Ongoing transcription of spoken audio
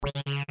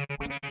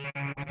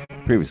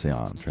Previously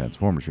on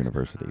Transformers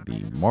University,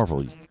 the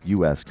Marvel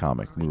US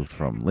comic moved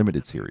from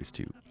limited series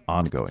to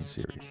ongoing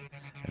series.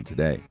 And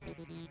today,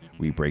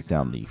 we break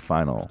down the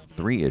final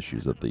 3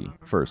 issues of the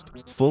first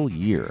full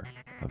year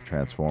of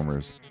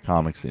Transformers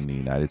comics in the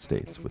United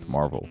States with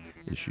Marvel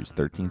issues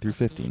 13 through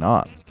 15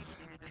 on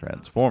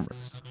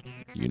Transformers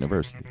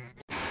University.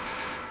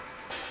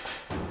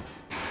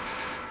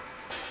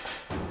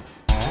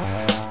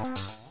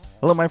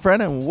 Hello, my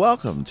friend, and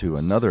welcome to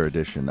another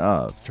edition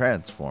of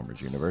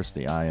Transformers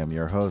University. I am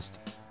your host,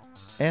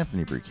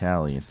 Anthony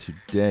Brucali, and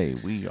today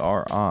we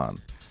are on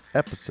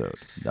episode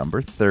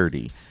number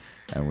 30,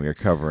 and we are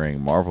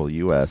covering Marvel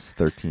US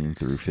 13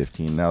 through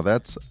 15. Now,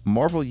 that's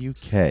Marvel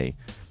UK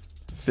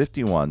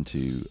 51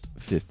 to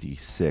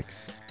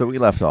 56. So we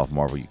left off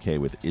Marvel UK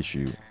with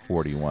issue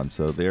 41,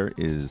 so there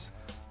is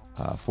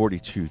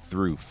 42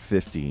 through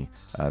 50.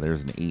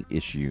 There's an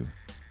 8-issue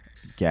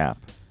gap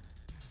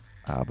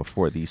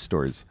before these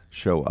stories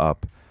show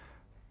up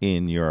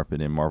in Europe and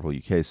in Marvel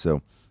UK.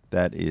 So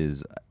that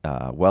is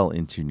well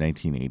into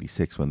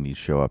 1986 when these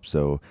show up.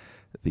 So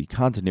the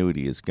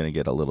continuity is going to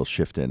get a little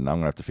shifted, and I'm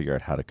going to have to figure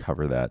out how to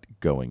cover that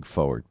going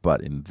forward.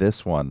 But in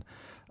this one,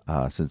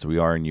 since we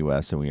are in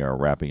US and we are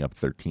wrapping up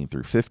 13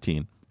 through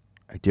 15,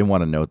 I did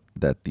want to note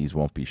that these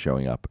won't be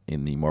showing up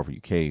in the Marvel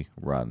UK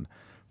run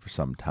for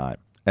some time.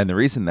 And the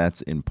reason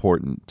that's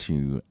important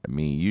to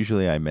me,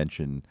 usually I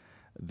mention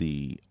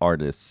the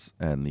artists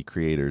and the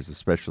creators,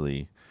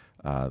 especially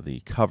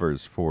the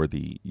covers for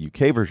the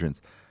UK versions.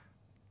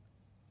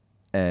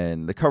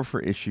 And the cover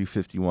for issue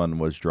 51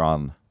 was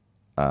drawn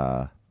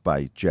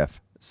by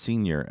Jeff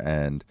Sr.,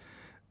 and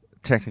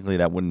technically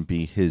that wouldn't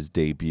be his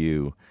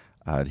debut.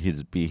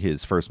 It'd be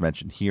his first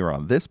mention here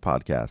on this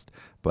podcast,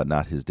 but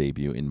not his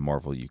debut in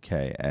Marvel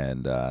UK.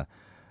 And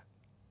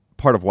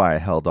part of why I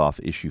held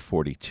off issue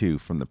 42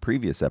 from the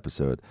previous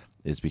episode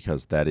is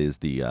because that is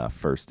the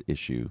first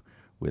issue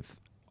with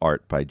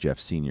art by Jeff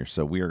Sr.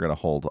 So we are going to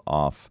hold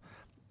off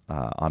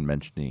on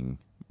mentioning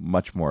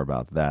much more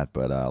about that,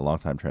 but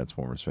longtime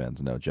Transformers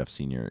fans know Jeff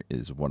Sr.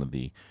 is one of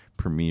the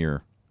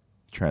premier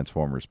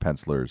Transformers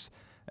pencilers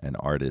and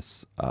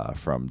artists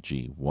from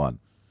G1.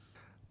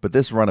 But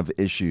this run of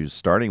issues,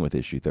 starting with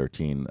issue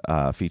 13,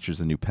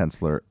 features a new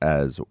penciler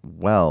as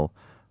well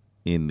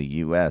in the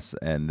U.S.,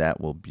 and that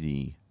will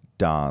be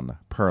Don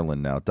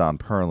Perlin. Now, Don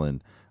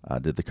Perlin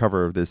did the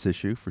cover of this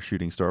issue for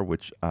Shooting Star,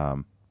 which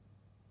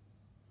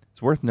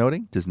it's worth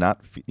noting does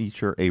not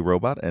feature a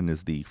robot and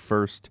is the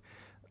first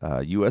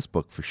U.S.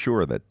 book for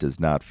sure that does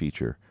not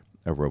feature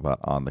a robot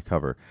on the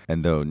cover.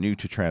 And though new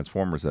to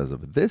Transformers as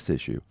of this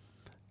issue,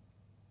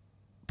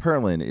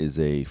 Perlin is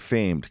a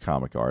famed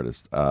comic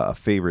artist, a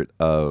favorite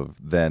of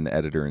then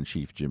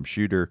editor-in-chief Jim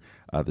Shooter.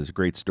 There's a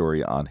great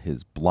story on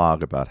his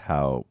blog about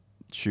how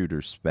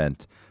Shooter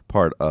spent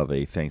part of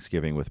a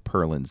Thanksgiving with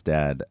Perlin's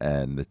dad,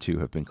 and the two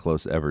have been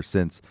close ever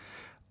since.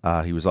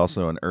 He was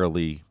also an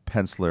early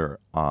penciler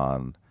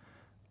on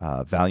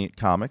Valiant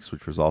Comics,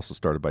 which was also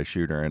started by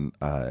Shooter, and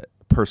a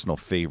personal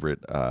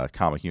favorite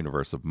comic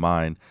universe of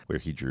mine, where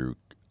he drew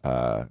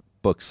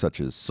books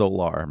such as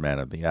Solar, Man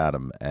of the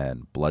Atom,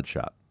 and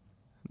Bloodshot.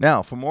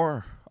 Now, for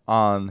more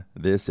on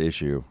this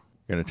issue,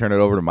 I'm going to turn it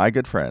over to my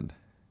good friend,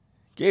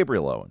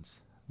 Gabriel Owens,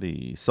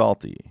 the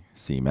salty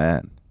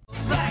Seaman.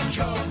 Black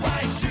coat,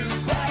 white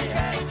shoes, white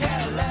hat,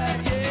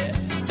 Cadillac,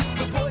 yeah.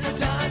 The point of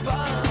time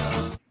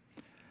bomb.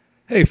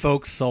 Hey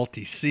folks,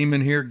 Salty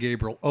Seaman here,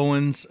 Gabriel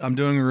Owens. I'm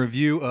doing a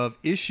review of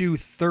issue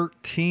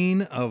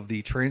 13 of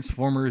the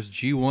Transformers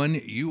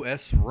G1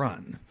 US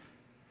run.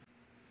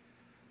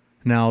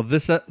 Now,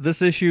 this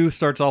issue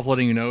starts off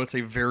letting you know it's a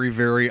very,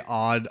 very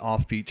odd,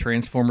 offbeat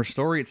Transformers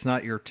story. It's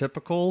not your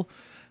typical.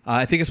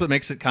 I think it's what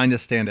makes it kind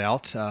of stand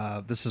out.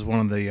 This is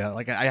one of the,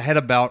 I had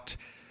about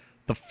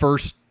the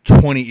first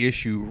 20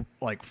 issue,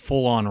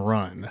 full-on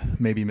run,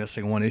 maybe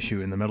missing one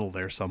issue in the middle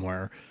there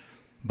somewhere.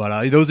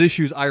 But those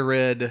issues I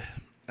read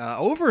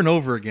over and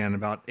over again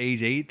about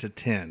age 8 to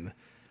 10.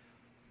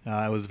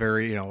 It was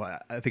very, I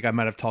think I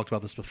might have talked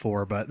about this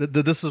before, but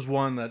this is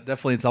one that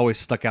definitely it's always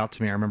stuck out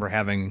to me. I remember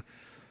having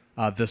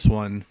this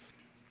one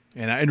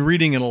and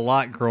reading it a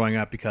lot growing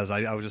up because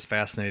I was just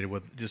fascinated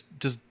with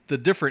just the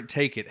different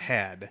take it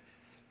had.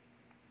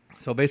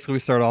 So basically we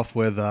start off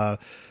with a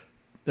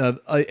kind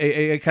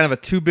of a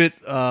 2-bit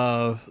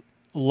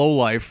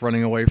lowlife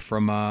running away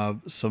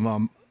from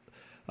some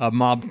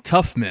mob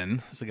tough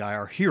men. It's a guy,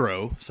 our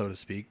hero, so to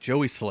speak,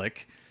 Joey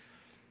Slick,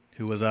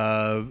 who was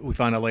we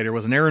find out later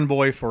was an errand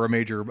boy for a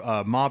major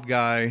mob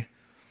guy.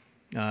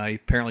 He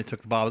apparently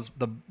took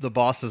the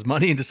boss's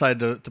money and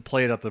decided to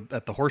play it at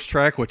the horse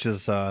track, which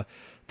is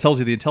tells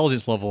you the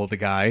intelligence level of the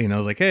guy. And I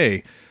was like,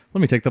 hey,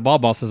 let me take the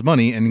boss's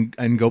money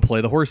and go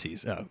play the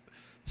horsies.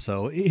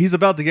 So he's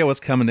about to get what's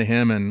coming to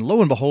him, and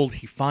lo and behold,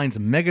 he finds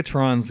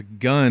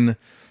Megatron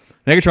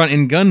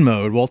in gun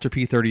mode, Walter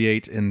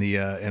P-38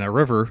 in a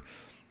river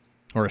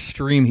or a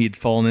stream he'd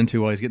fallen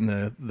into while he's getting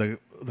the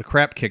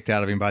crap kicked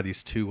out of him by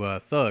these two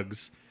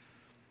thugs.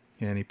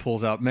 And he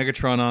pulls out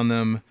Megatron on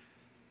them,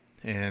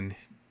 and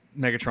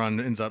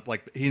Megatron ends up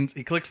like he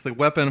clicks the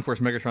weapon. Of course,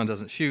 Megatron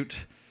doesn't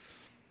shoot.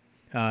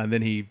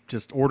 Then he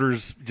just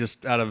orders,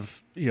 just out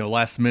of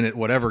last minute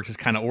whatever, just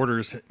kind of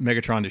orders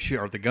Megatron to shoot,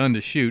 or the gun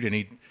to shoot, and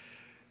he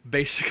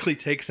basically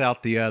takes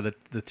out the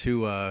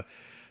two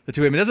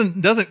him.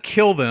 It doesn't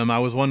kill them. I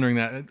was wondering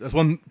that. That's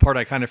one part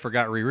I kind of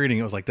forgot rereading.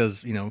 It was like,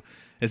 is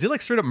he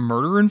like straight up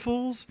murdering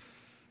fools?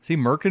 Is he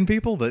murking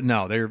people? But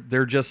no,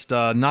 they're just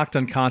knocked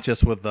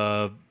unconscious with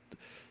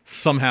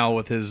somehow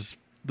with his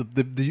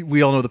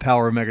we all know the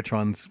power of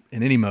Megatron's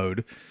in any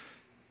mode,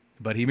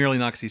 but he merely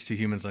knocks these two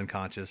humans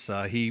unconscious.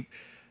 He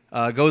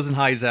goes and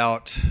hides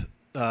out,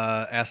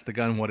 asks the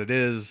gun what it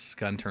is.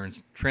 Gun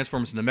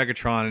transforms into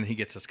Megatron, and he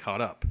gets us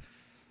caught up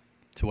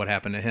to what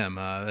happened to him.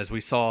 As we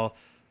saw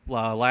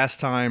last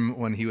time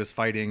when he was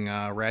fighting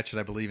Ratchet,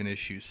 I believe in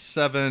issue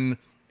 7,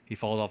 he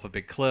falls off a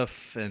big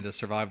cliff, and to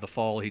survive the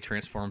fall, he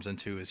transforms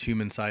into his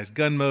human-sized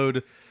gun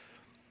mode,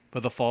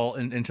 but the fall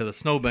into the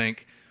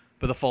snowbank.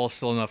 But the fall is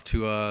still enough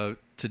to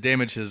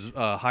damage his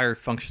higher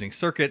functioning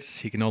circuits.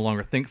 He can no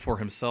longer think for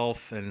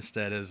himself, and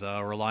instead is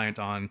reliant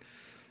on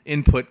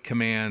input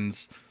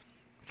commands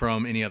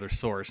from any other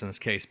source. In this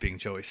case, being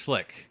Joey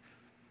Slick.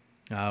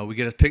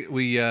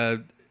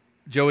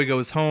 Joey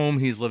goes home.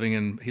 He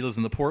lives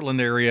in the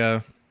Portland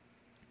area.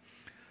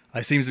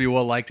 He seems to be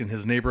well liked in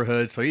his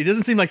neighborhood, so he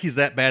doesn't seem like he's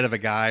that bad of a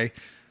guy.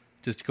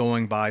 Just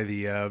going by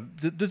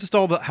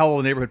how all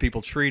the neighborhood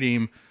people treat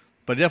him.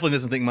 But he definitely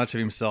doesn't think much of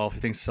himself.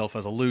 He thinks himself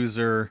as a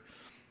loser.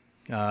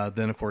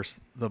 Then, of course,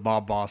 the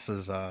mob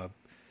boss's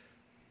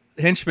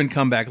henchmen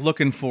come back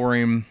looking for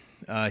him.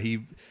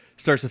 He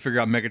starts to figure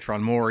out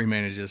Megatron more. He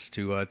manages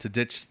to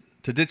ditch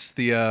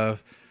the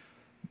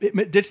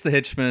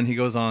henchmen. He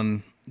goes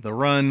on the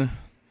run.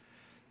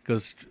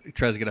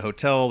 Tries to get a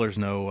hotel. He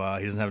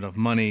doesn't have enough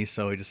money,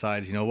 so he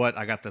decides, you know what?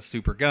 I got this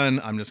super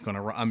gun. I'm just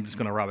gonna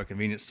rob a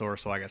convenience store,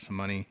 so I got some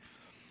money.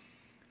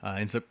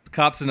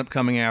 Cops end up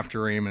coming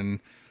after him,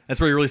 and that's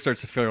where he really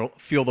starts to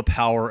feel the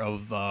power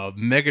of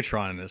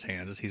Megatron in his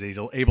hands. As he's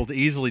able to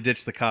easily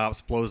ditch the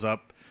cops, blows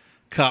up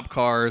cop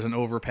cars and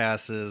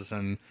overpasses,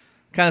 and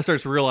kind of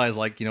starts to realize,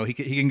 like, he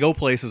can go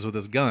places with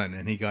his gun.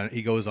 And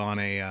he goes on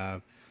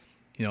a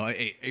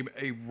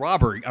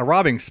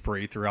robbing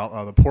spree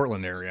throughout the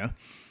Portland area,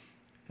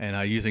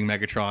 and using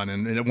Megatron.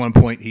 And at one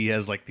point, he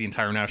has like the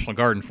entire National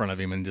Guard in front of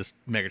him, and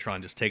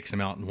Megatron just takes him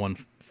out in one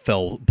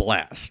fell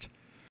blast.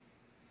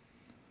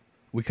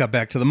 We cut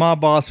back to the mob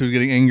boss, who's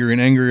getting angrier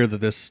and angrier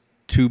that this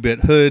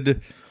 2-bit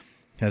hood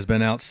has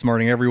been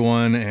outsmarting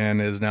everyone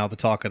and is now the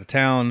talk of the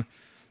town.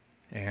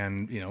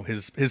 And,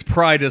 his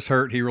pride is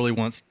hurt. He really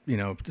wants,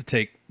 to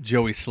take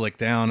Joey Slick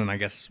down. And I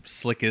guess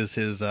Slick is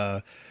his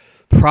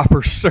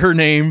proper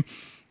surname,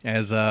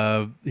 as,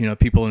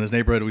 people in his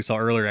neighborhood we saw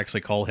earlier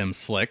actually call him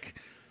Slick,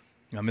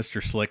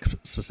 Mr. Slick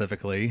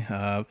specifically.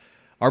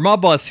 Our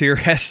mob boss here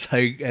has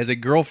a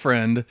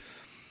girlfriend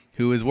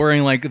who is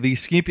wearing like the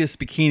skimpiest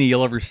bikini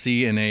you'll ever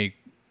see in a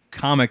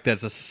comic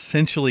that's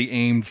essentially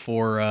aimed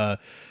for,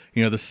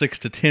 the 6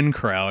 to 10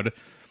 crowd.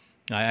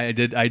 I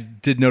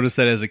did notice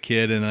that as a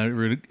kid,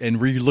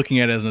 and re-looking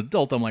at it as an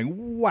adult, I'm like,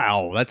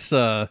 wow, that's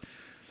just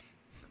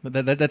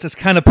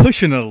kind of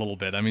pushing it a little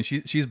bit. I mean,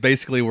 she's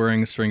basically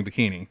wearing a string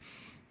bikini.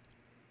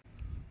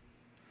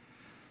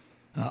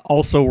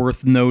 Also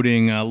worth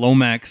noting,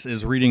 Lomax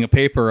is reading a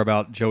paper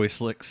about Joey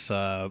Slick's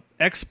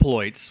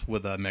exploits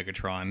with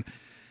Megatron.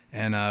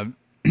 And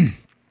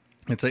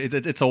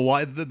it's a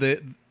wide,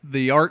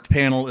 the art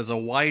panel is a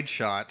wide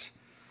shot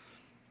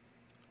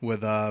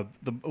with the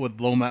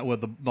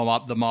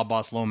mob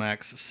boss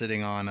Lomax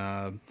sitting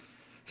on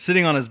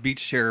his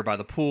beach chair by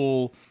the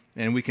pool,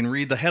 and we can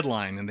read the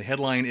headline, and the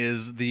headline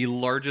is the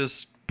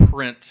largest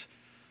print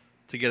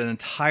to get an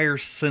entire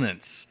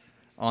sentence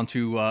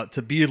onto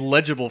to be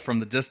legible from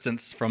the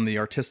distance from the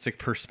artistic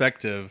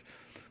perspective.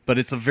 But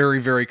it's a very,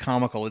 very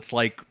comical. It's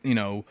like,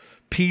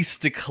 peace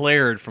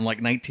declared from like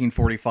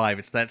 1945.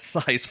 It's that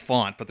size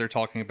font, but they're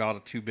talking about a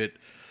 2-bit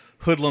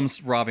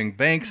hoodlums robbing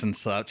banks and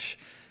such.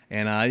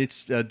 And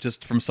it's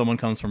just from someone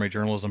who comes from a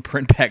journalism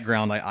print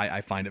background,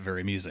 I find it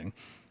very amusing.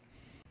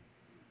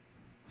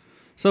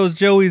 So as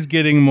Joey's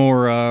getting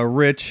more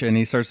rich, and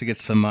he starts to get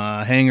some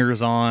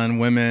hangers on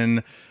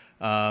women,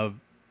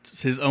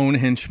 his own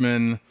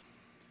henchmen.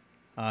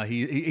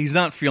 He's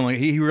not feeling.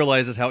 He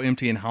realizes how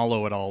empty and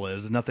hollow it all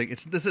is.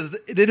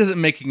 It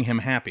isn't making him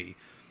happy.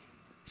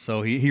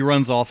 So he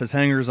runs off his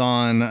hangers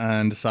on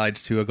and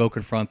decides to go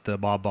confront the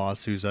mob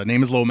boss, whose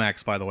name is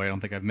Lomax, by the way. I don't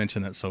think I've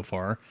mentioned that so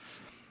far.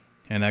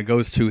 And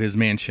goes to his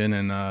mansion,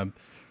 and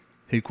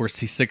of course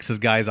he sicks his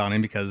guys on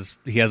him because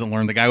he hasn't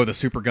learned. The guy with a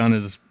super gun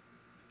is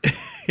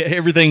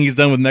everything he's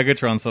done with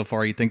Megatron so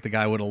far. You'd think the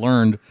guy would have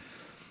learned,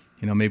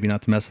 maybe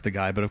not to mess with the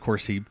guy, but of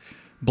course he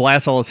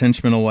blasts all his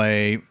henchmen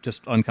away,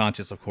 just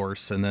unconscious, of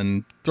course, and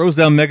then throws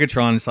down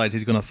Megatron and decides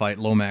he's going to fight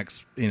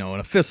Lomax, in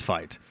a fist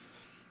fight,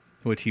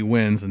 which he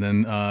wins, and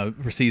then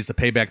proceeds to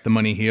pay back the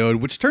money he owed,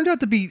 which turned out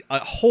to be a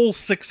whole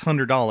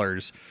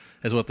 $600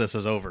 is what this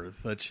is over,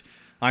 which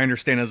I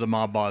understand as a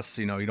mob boss,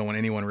 you don't want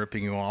anyone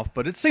ripping you off,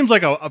 but it seems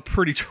like a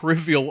pretty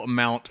trivial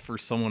amount for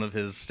someone of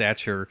his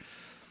stature.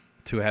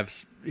 to have,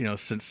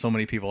 since so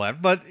many people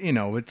have. But,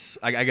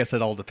 I guess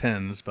it all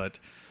depends, but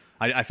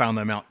I found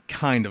them out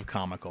kind of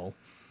comical.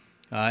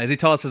 As he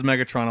tosses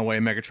Megatron away,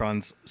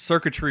 Megatron's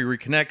circuitry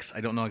reconnects.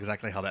 I don't know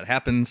exactly how that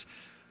happens,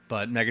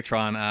 but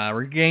Megatron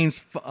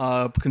regains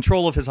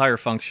control of his higher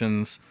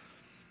functions,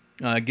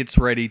 gets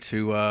ready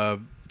to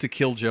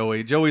kill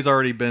Joey. Joey's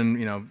already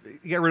been,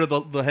 he got rid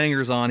of the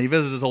hangers on. He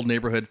visited his old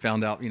neighborhood,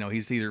 found out,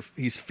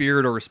 he's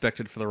feared or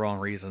respected for the wrong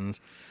reasons.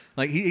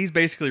 Like, he's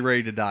basically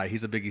ready to die.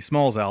 He's a Biggie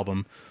Smalls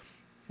album.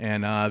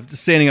 And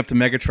just standing up to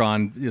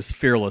Megatron, just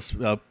fearless,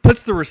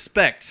 puts the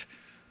respect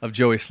of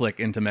Joey Slick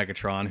into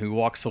Megatron, who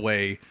walks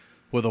away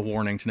with a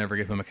warning to never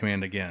give him a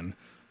command again.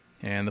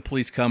 And the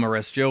police come,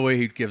 arrest Joey.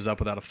 He gives up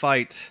without a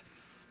fight.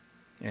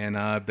 And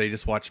they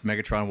just watch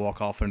Megatron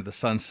walk off into the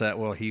sunset.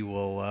 Well, he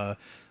will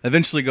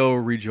eventually go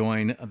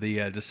rejoin the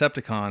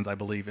Decepticons, I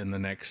believe, in the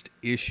next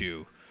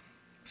issue.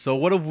 So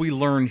what have we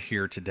learned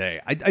here today?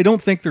 I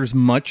don't think there's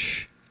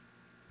much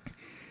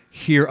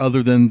here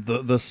other than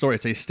the story.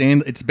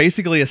 It's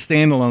basically a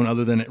standalone,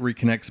 other than it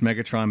reconnects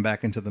Megatron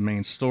back into the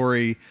main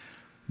story.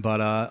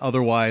 But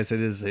otherwise,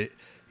 it's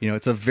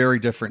a very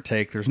different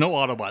take. There's no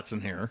Autobots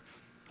in here.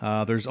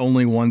 There's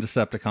only one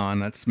Decepticon,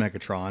 that's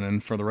Megatron,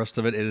 and for the rest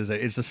of it,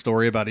 it's a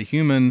story about a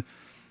human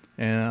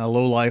and a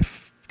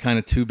low-life kind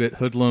of 2-bit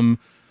hoodlum,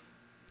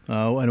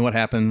 and what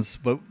happens.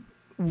 But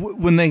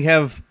when they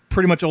have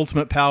pretty much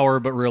ultimate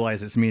power, but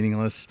realize it's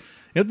meaningless,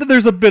 there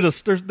is a bit of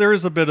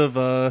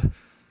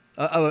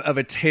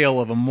a tale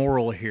of a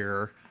moral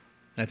here.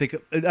 I think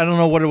I don't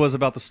know what it was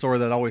about the story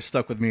that always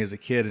stuck with me as a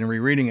kid, and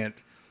rereading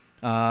it.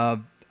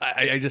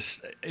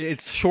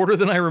 It's shorter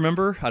than I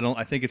remember.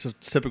 I think it's a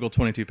typical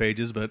 22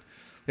 pages, but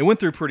it went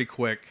through pretty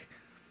quick.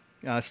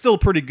 Still a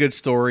pretty good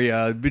story.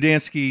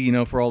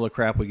 Budiansky, for all the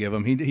crap we give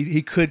him,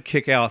 he could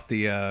kick out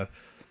the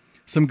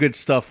some good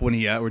stuff when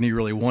he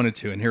really wanted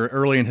to. And here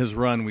early in his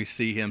run, we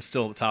see him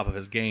still at the top of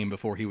his game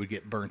before he would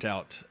get burnt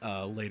out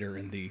later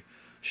in the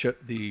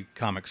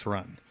comics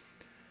run.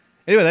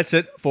 Anyway, that's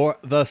it for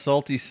The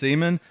Salty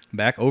Seaman.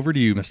 Back over to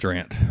you, Mr.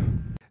 Ant.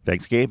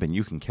 Thanks, Gabe, and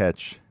you can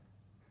catch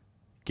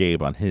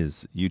Gabe on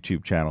his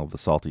YouTube channel, The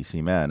Salty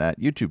Seaman, at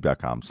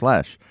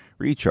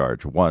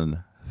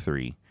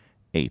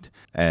youtube.com/recharge138.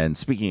 And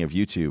speaking of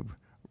YouTube,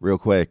 real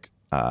quick,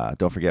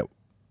 don't forget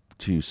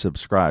to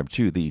subscribe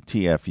to the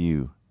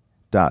TFU.info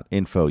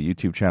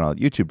YouTube channel at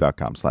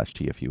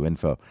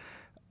youtube.com/TFUinfo.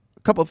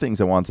 A couple of things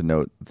I want to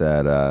note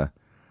that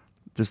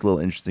just little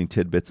interesting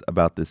tidbits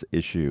about this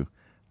issue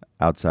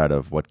outside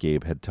of what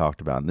Gabe had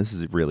talked about. And this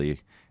is really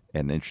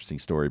an interesting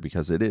story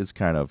because it is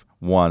kind of,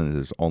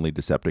 there's only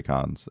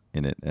Decepticons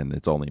in it, and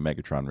it's only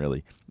Megatron,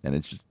 really. And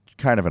it's just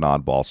kind of an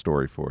oddball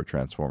story for a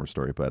Transformer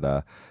story.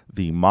 But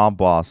the mob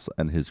boss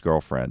and his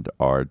girlfriend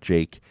are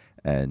Jake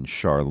and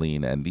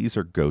Charlene, and these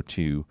are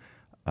go-to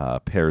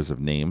pairs of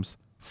names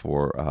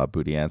for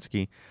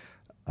Budiansky.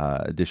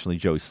 Additionally,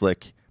 Joey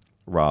Slick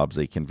robs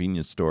a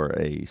convenience store,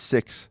 a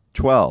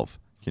 612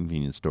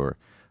 convenience store,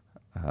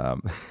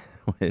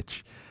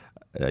 which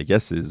I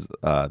guess is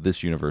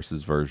this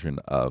universe's version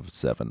of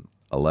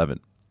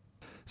 7-Eleven.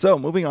 So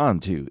moving on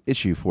to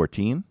issue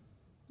 14,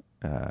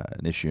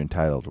 an issue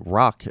entitled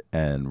Rock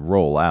and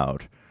Roll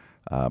Out.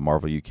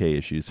 Marvel UK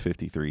issues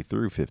 53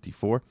 through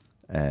 54.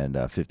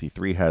 And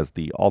 53 has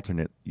the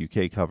alternate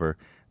UK cover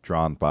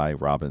drawn by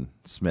Robin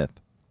Smith.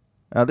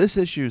 Now this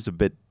issue is a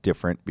bit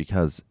different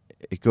because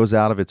it goes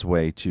out of its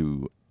way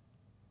to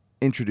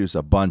introduce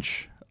a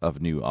bunch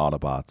of new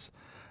Autobots,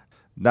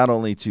 not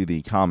only to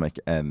the comic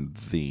and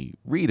the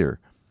reader,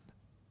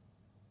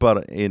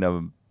 but in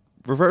a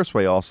reverse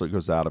way also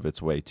goes out of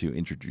its way to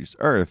introduce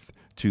Earth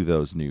to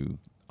those new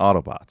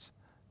Autobots.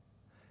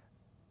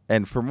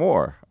 And for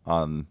more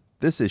on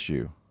this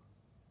issue,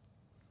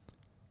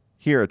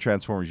 here at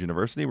Transformers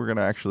University, we're going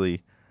to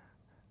actually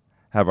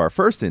have our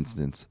first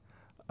instance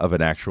of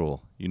an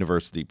actual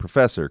university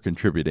professor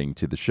contributing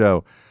to the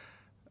show.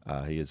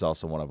 He is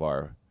also one of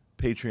our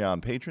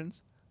Patreon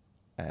patrons.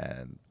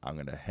 And I'm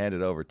going to hand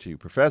it over to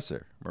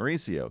Professor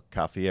Mauricio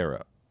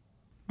Cafiero.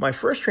 My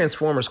first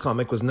Transformers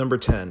comic was number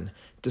 10,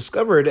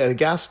 discovered at a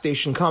gas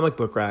station comic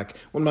book rack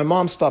when my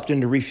mom stopped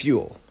in to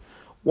refuel.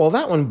 While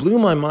that one blew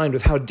my mind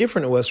with how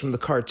different it was from the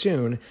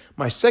cartoon,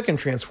 my second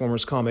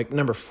Transformers comic,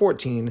 number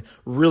 14,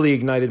 really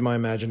ignited my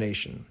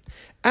imagination.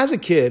 As a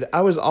kid,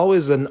 I was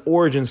always an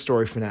origin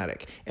story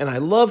fanatic, and I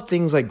loved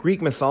things like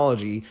Greek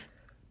mythology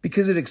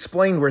because it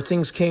explained where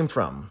things came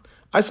from.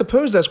 I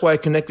suppose that's why I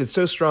connected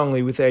so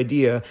strongly with the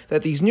idea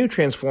that these new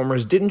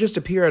Transformers didn't just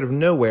appear out of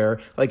nowhere,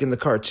 like in the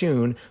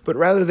cartoon, but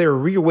rather they were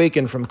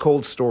reawakened from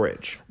cold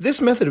storage. This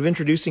method of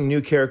introducing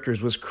new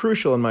characters was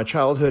crucial in my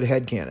childhood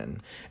headcanon,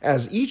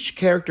 as each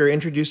character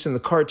introduced in the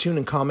cartoon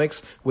and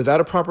comics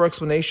without a proper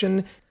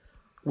explanation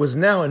was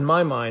now, in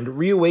my mind,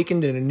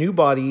 reawakened in a new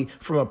body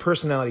from a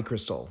personality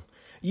crystal.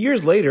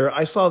 Years later,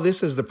 I saw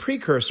this as the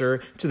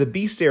precursor to the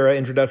Beast-era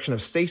introduction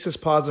of stasis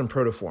pods and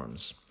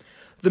protoforms.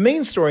 The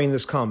main story in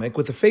this comic,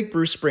 with the fake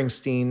Bruce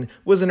Springsteen,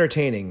 was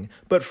entertaining,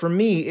 but for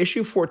me,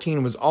 issue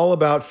 14 was all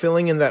about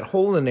filling in that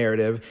hole in the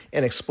narrative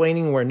and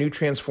explaining where new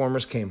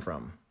Transformers came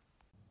from.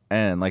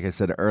 And like I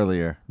said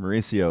earlier,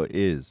 Mauricio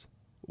is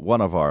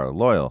one of our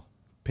loyal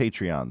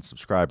Patreon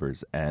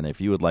subscribers. And if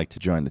you would like to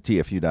join the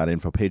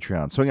TFU.info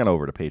Patreon, swing on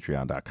over to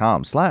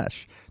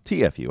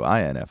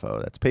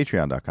patreon.com/TFUINFO. That's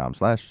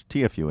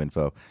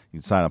patreon.com/TFUinfo. You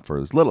can sign up for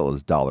as little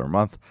as $1 a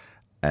month,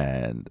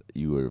 and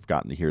you would have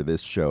gotten to hear this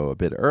show a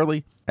bit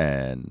early.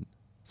 And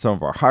some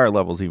of our higher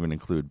levels even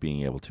include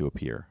being able to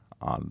appear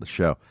on the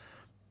show.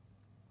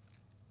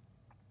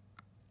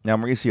 Now,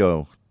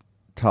 Mauricio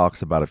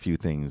talks about a few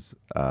things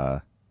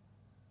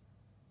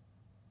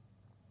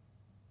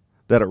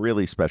that are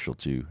really special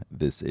to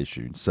this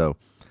issue. So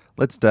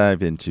let's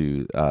dive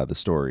into the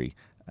story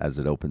as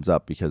it opens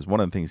up, because one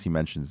of the things he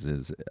mentions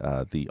is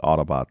the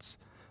Autobots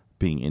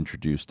being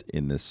introduced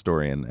in this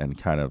story and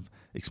kind of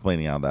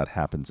explaining how that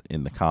happens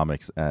in the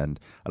comics. And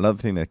another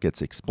thing that gets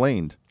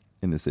explained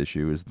in this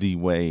issue is the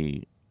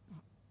way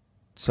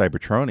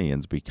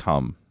Cybertronians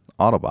become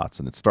Autobots.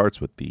 And it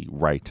starts with the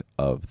right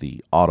of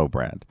the Auto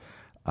brand,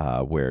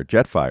 where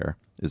Jetfire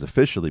is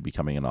officially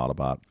becoming an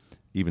Autobot,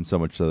 even so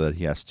much so that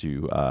he has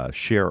to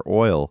share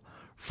oil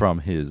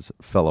from his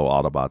fellow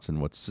Autobots in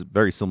what's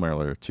very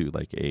similar to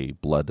like a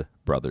Blood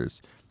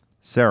Brothers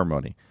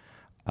ceremony.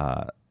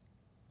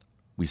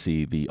 We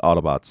see the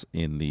Autobots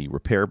in the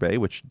repair bay,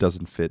 which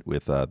doesn't fit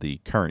with the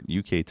current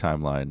UK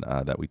timeline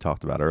that we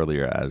talked about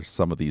earlier, as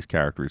some of these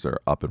characters are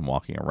up and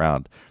walking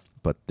around,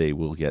 but they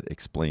will get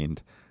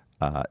explained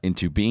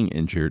into being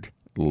injured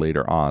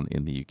later on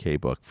in the UK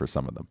book for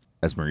some of them.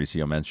 As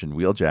Mauricio mentioned,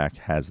 Wheeljack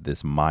has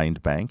this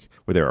mind bank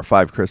where there are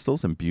 5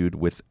 crystals imbued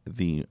with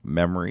the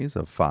memories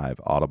of 5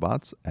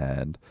 Autobots,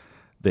 and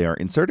they are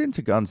inserted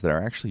into guns that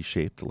are actually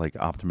shaped like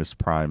Optimus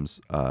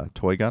Prime's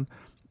toy gun.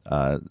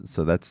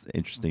 So that's an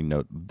interesting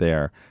note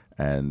there.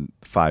 And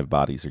 5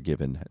 bodies are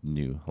given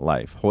new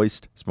life: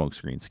 Hoist,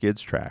 Smokescreen,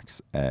 Skids,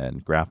 Trax,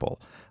 and Grapple.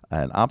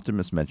 And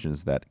Optimus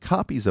mentions that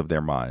copies of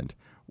their mind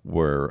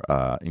were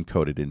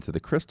encoded into the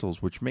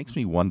crystals, which makes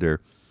me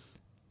wonder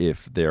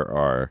if there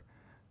are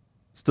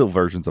still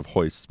versions of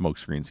Hoist,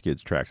 Smokescreen,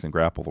 Skids, Trax, and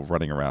Grapple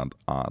running around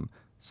on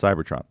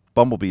Cybertron.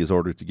 Bumblebee is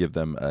ordered to give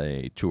them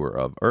a tour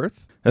of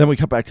Earth. And then we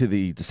cut back to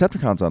the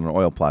Decepticons on an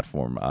oil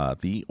platform,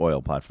 the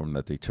oil platform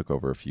that they took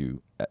over a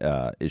few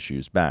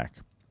issues back,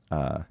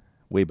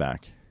 way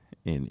back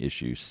in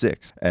issue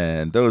 6.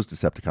 And those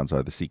Decepticons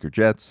are the Seeker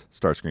Jets,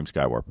 Starscream,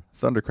 Skywarp,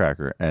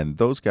 Thundercracker, and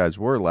those guys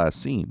were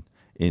last seen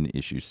in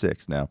issue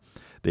 6. Now,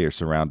 they are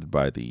surrounded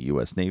by the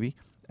U.S. Navy,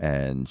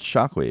 and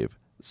Shockwave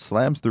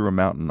slams through a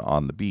mountain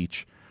on the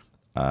beach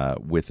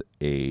with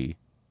a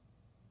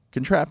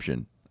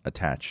contraption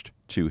attached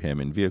to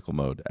him in vehicle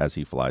mode as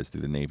he flies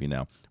through the Navy.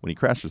 Now, when he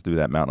crashes through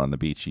that mountain on the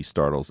beach, he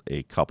startles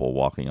a couple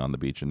walking on the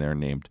beach, and they're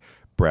named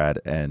Brad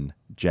and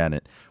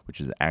Janet, which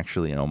is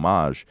actually an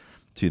homage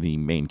to the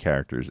main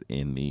characters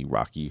in the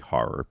Rocky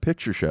Horror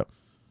Picture Show.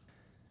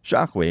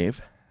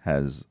 Shockwave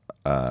has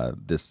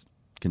this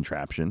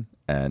contraption,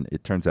 and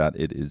it turns out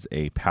it is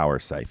a power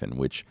siphon,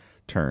 which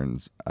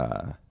turns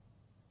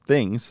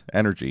things,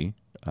 energy,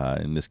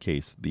 in this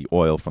case, the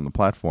oil from the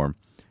platform,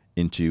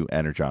 into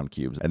Energon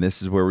cubes. And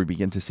this is where we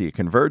begin to see a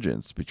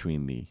convergence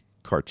between the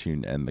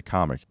cartoon and the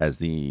comic, as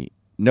the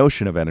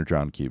notion of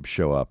Energon cubes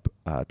show up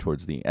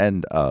towards the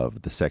end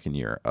of the second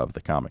year of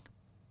the comic.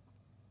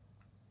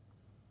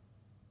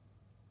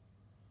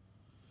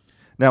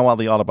 Now, while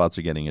the Autobots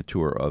are getting a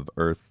tour of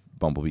Earth,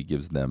 Bumblebee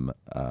gives them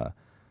a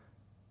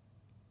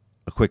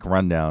quick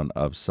rundown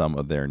of some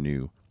of their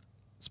new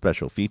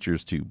special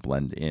features to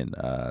blend in,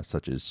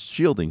 such as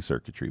shielding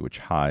circuitry, which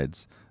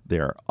hides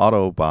their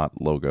Autobot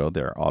logo,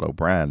 their Auto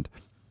brand,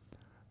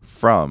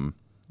 from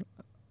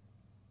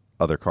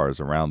other cars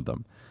around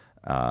them.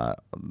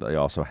 They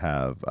also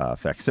have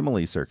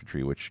facsimile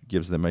circuitry, which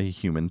gives them a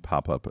human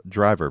pop-up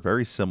driver,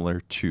 very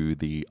similar to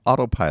the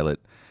autopilot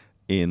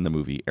in the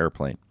movie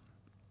Airplane.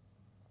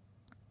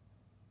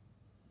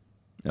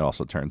 It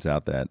also turns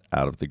out that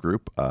out of the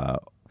group,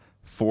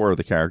 4 of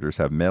the characters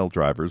have male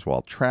drivers,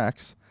 while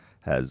Trax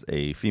has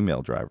a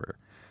female driver.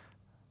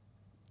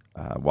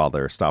 While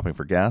they're stopping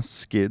for gas,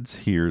 Skids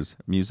hears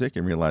music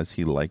and realizes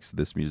he likes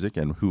this music.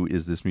 And who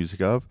is this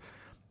music of?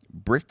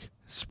 Brick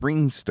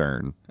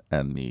Springstern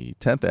and the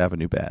 10th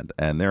Avenue Band.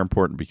 And they're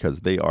important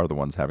because they are the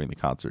ones having the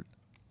concert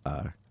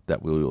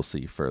that we will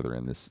see further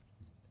in this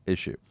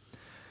issue.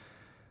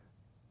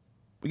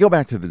 We go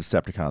back to the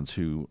Decepticons,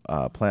 who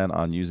plan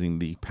on using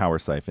the power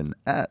siphon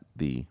at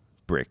the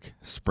Brick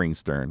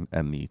Springstern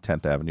and the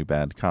 10th Avenue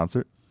Band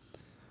concert.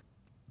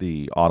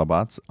 The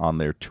Autobots on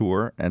their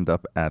tour end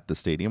up at the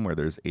stadium where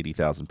there's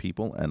 80,000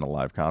 people and a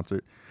live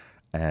concert,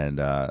 and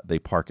they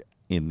park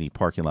in the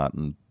parking lot,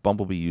 and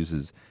Bumblebee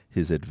uses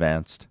his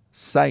advanced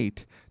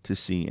sight to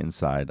see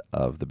inside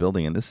of the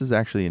building. And this is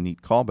actually a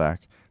neat callback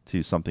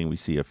to something we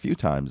see a few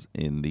times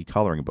in the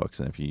coloring books.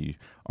 And if you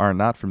are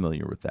not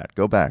familiar with that,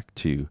 go back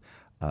to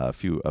a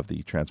few of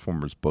the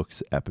Transformers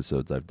books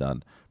episodes I've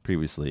done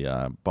previously.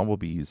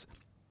 Bumblebee's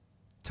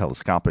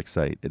telescopic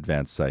sight,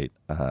 advanced sight,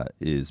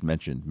 is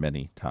mentioned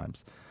many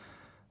times.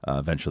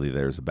 Eventually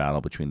there's a battle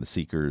between the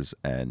Seekers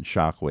and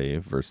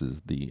Shockwave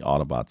versus the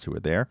Autobots who are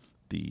there.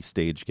 The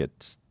stage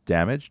gets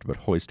damaged, but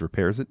Hoist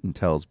repairs it and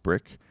tells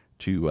Brick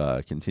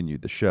to continue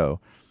the show.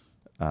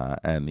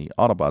 And the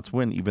Autobots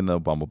win, even though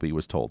Bumblebee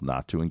was told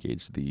not to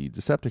engage the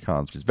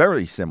Decepticons, which is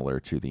very similar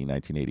to the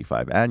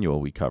 1985 annual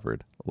we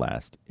covered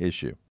last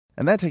issue.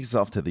 And that takes us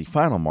off to the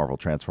final Marvel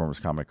Transformers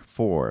comic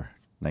for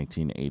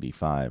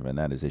 1985, and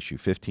that is issue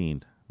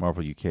 15,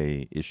 Marvel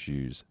UK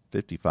issues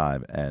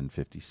 55 and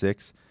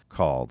 56,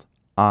 called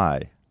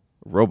I,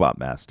 Robot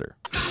Master.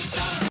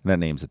 And that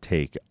name's a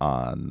take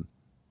on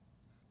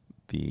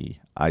the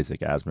Isaac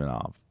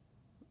Asimov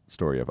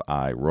story of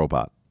I,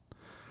 Robot.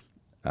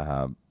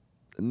 The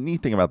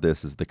neat thing about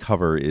this is the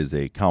cover is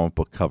a comic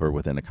book cover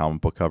within a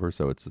comic book cover,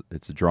 so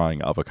it's a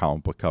drawing of a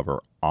comic book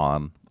cover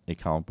on a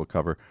comic book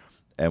cover.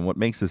 And what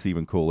makes this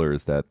even cooler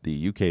is that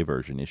the UK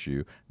version,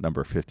 issue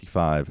number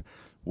 55,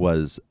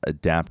 was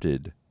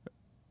adapted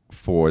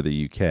for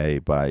the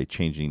UK by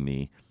changing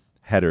the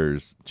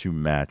headers to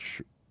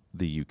match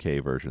the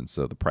UK version.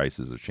 So the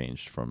prices are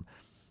changed from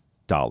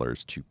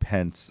dollars to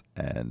pence,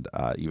 and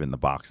even the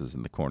boxes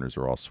in the corners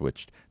are all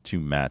switched to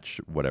match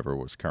whatever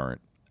was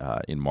current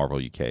in Marvel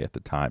UK at the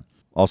time.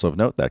 Also of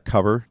note, that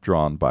cover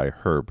drawn by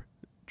Herb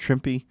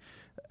Trimpe,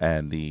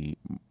 and the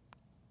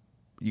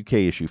UK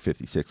issue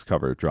 56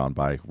 cover drawn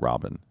by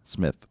Robin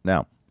Smith.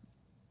 Now,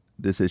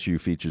 this issue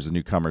features a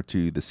newcomer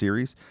to the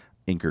series,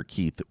 inker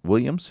Keith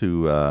Williams,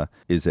 who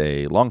is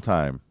a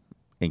longtime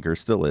inker,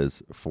 still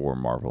is, for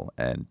Marvel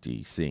and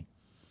DC.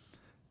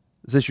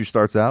 This issue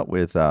starts out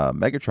with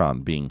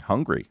Megatron being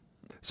hungry,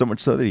 so much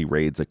so that he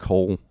raids a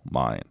coal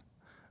mine.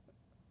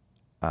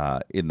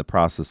 In the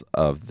process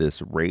of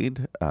this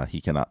raid,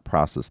 he cannot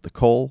process the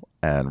coal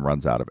and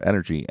runs out of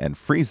energy and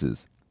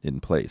freezes in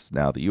place.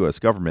 Now, the U.S.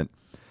 government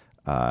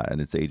and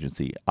its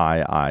agency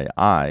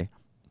III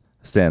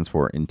stands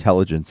for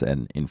Intelligence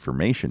and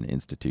Information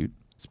Institute,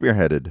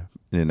 spearheaded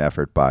in an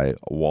effort by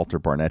Walter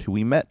Barnett, who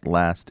we met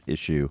last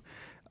issue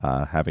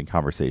having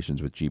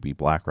conversations with G.B.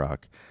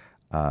 Blackrock.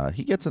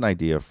 He gets an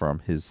idea from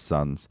his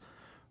son's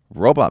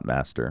Robot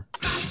Master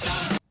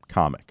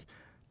comic.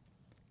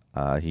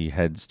 He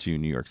heads to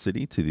New York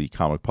City to the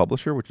comic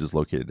publisher, which is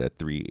located at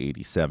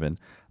 387,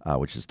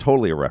 which is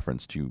totally a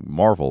reference to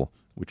Marvel,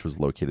 which was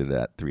located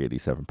at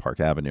 387 Park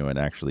Avenue. And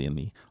actually in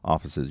the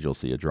offices, you'll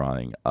see a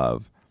drawing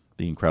of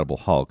the Incredible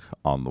Hulk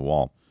on the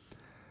wall.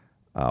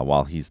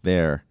 While he's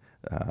there,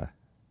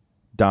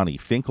 Donnie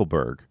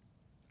Finkelberg,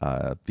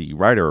 the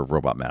writer of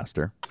Robot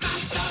Master,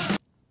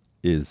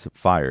 is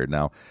fired.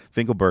 Now,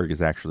 Finkelberg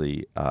is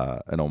actually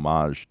an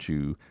homage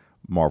to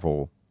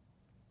Marvel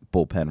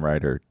bullpen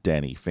writer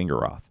Danny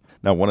Fingeroth.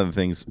 Now, one of the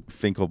things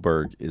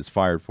Finkelberg is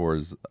fired for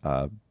is,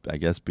 I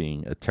guess,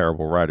 being a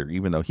terrible writer,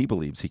 even though he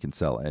believes he can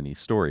sell any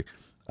story,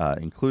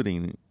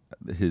 including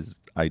his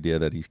idea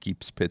that he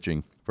keeps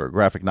pitching for a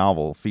graphic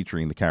novel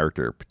featuring the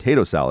character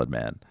Potato Salad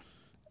Man,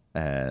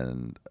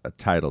 and a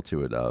title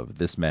to it of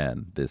This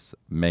Man, This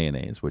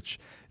Mayonnaise, which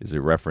is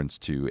a reference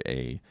to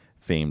a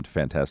famed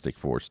Fantastic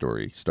Four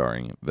story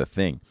starring The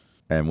Thing.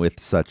 And with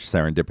such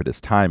serendipitous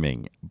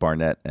timing,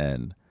 Barnett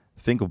and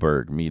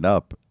Finkelberg meet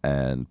up,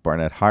 and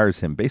Barnett hires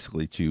him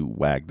basically to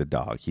wag the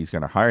dog. He's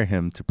going to hire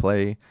him to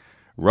play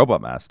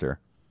Robot Master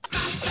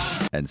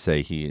and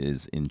say he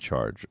is in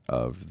charge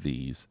of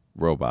these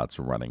robots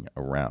running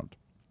around.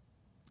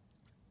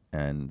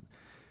 And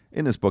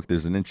in this book,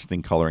 there's an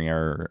interesting coloring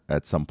error.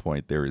 At some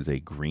point, there is a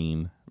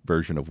green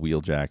version of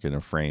Wheeljack in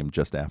a frame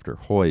just after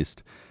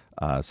Hoist,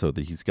 so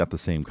that he's got the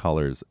same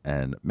colors.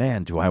 And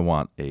man, do I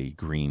want a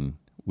green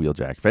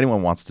Wheeljack. If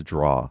anyone wants to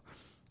draw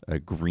a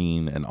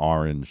green and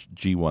orange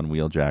G1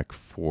 Wheeljack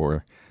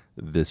for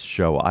this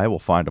show, I will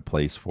find a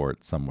place for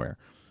it somewhere.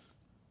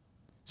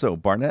 So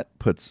Barnett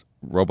puts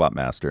Robot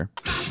Master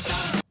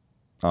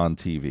on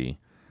TV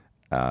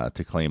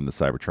to claim the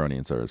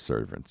Cybertronians are his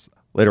servants.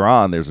 Later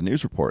on, there's a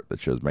news report that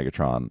shows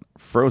Megatron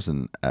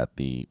frozen at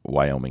the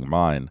Wyoming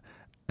mine,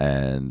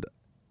 and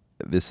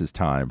this is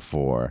time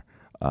for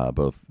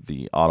both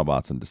the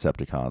Autobots and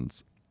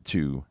Decepticons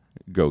to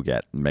go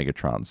get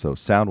Megatron. So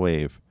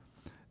Soundwave,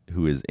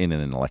 who is in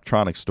an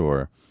electronics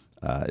store,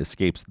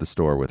 escapes the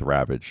store with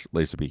Ravage,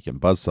 Laserbeak, and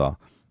Buzzsaw,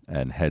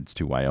 and heads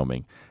to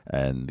Wyoming.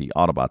 And the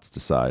Autobots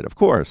decide, of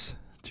course,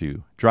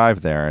 to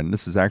drive there. And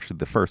this is actually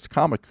the first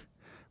comic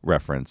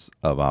reference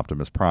of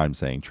Optimus Prime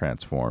saying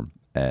transform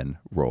and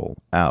roll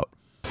out.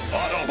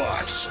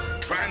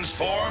 Autobots,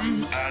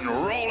 transform and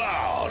roll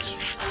out!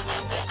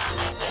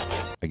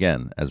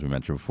 Again, as we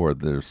mentioned before,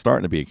 there's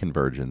starting to be a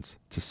convergence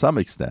to some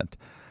extent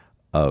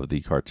of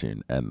the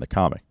cartoon and the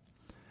comic.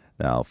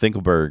 Now,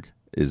 Finkelberg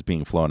is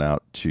being flown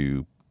out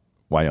to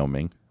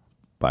Wyoming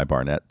by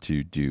Barnett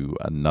to do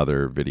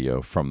another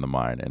video from the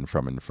mine and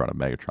from in front of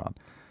Megatron.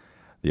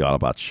 The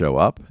Autobots show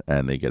up,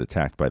 and they get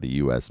attacked by the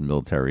U.S.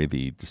 military.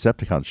 The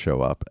Decepticons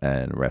show up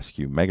and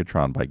rescue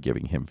Megatron by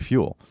giving him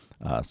fuel,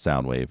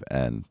 Soundwave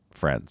and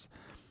friends.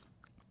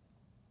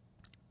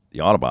 The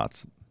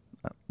Autobots,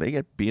 they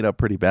get beat up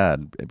pretty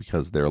bad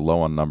because they're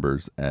low on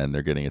numbers and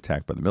they're getting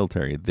attacked by the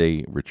military.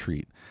 They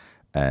retreat,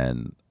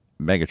 and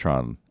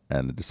Megatron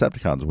and the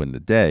Decepticons win the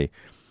day.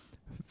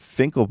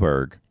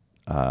 Finkelberg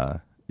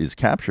is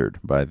captured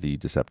by the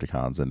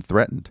Decepticons and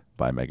threatened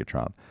by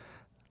Megatron.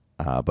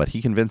 But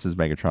he convinces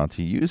Megatron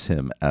to use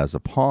him as a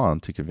pawn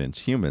to convince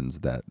humans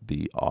that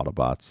the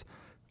Autobots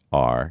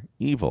are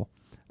evil.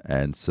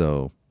 And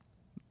so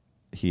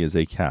he is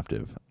a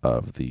captive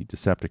of the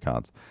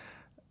Decepticons.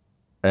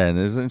 And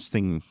there's an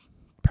interesting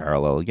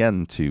parallel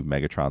again to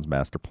Megatron's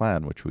master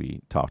plan, which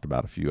we talked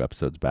about a few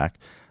episodes back,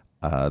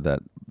 that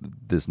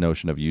this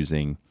notion of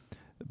using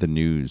the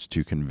news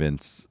to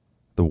convince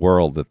the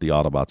world that the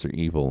Autobots are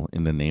evil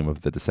in the name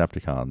of the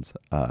Decepticons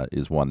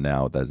is one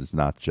now that is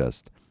not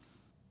just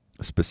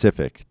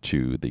specific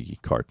to the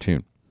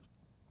cartoon.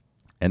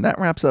 And that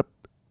wraps up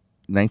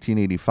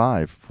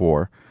 1985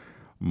 for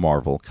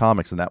Marvel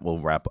Comics, and that will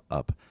wrap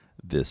up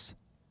this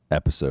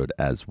episode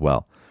as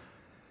well.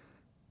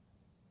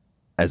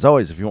 As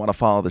always, if you want to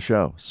follow the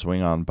show,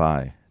 swing on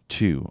by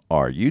to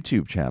our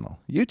YouTube channel,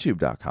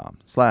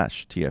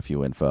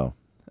 youtube.com/TFUinfo.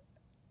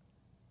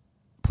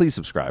 Please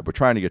subscribe. We're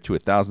trying to get to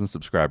 1,000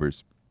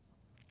 subscribers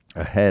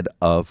ahead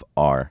of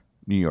our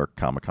New York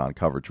Comic-Con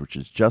coverage, which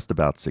is just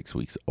about 6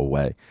 weeks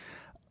away.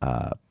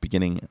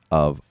 Beginning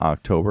of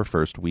October,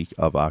 first week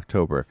of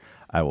October,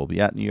 I will be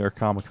at New York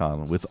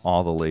Comic-Con with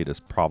all the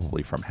latest,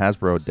 probably from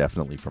Hasbro,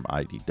 definitely from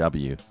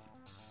IDW,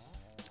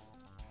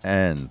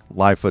 and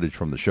live footage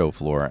from the show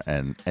floor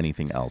and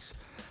anything else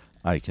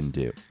I can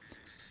do.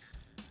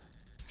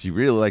 If you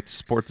really like to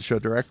support the show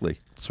directly,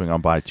 swing on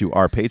by to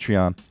our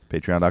Patreon,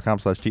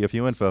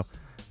 patreon.com/TFUinfo. You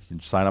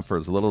can sign up for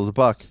as little as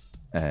 $1,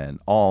 and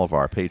all of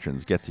our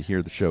patrons get to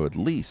hear the show at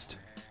least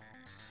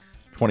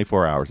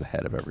 24 hours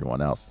ahead of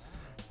everyone else.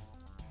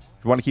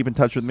 If you want to keep in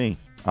touch with me,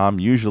 I'm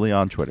usually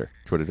on Twitter,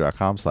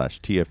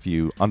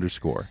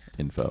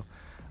 twitter.com/TFU_info.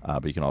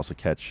 But you can also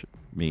catch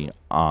me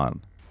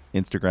on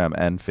Instagram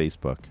and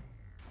Facebook.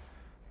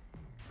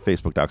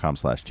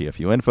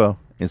 Facebook.com/TFUinfo,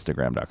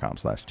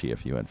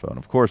 Instagram.com/TFUinfo. And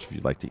of course, if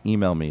you'd like to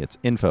email me, it's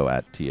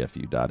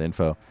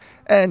info@tfu.info.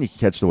 And you can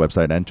catch the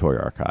website and toy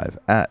archive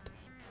at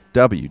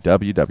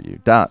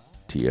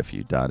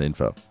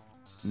www.tfu.info.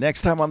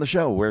 Next time on the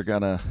show, we're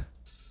going to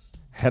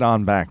head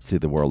on back to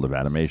the world of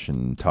animation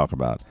and talk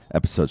about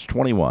episodes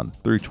 21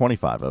 through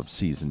 25 of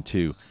Season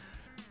 2.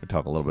 We'll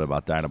talk a little bit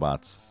about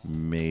Dinobots,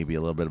 maybe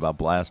a little bit about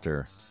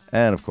Blaster,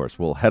 and of course,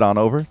 we'll head on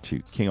over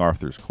to King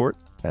Arthur's Court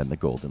and the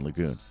Golden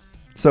Lagoon.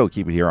 So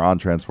keep it here on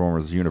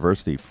Transformers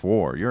University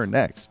for your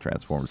next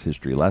Transformers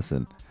history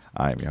lesson.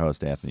 I am your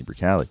host, Anthony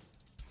Bricali.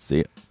 See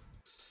ya.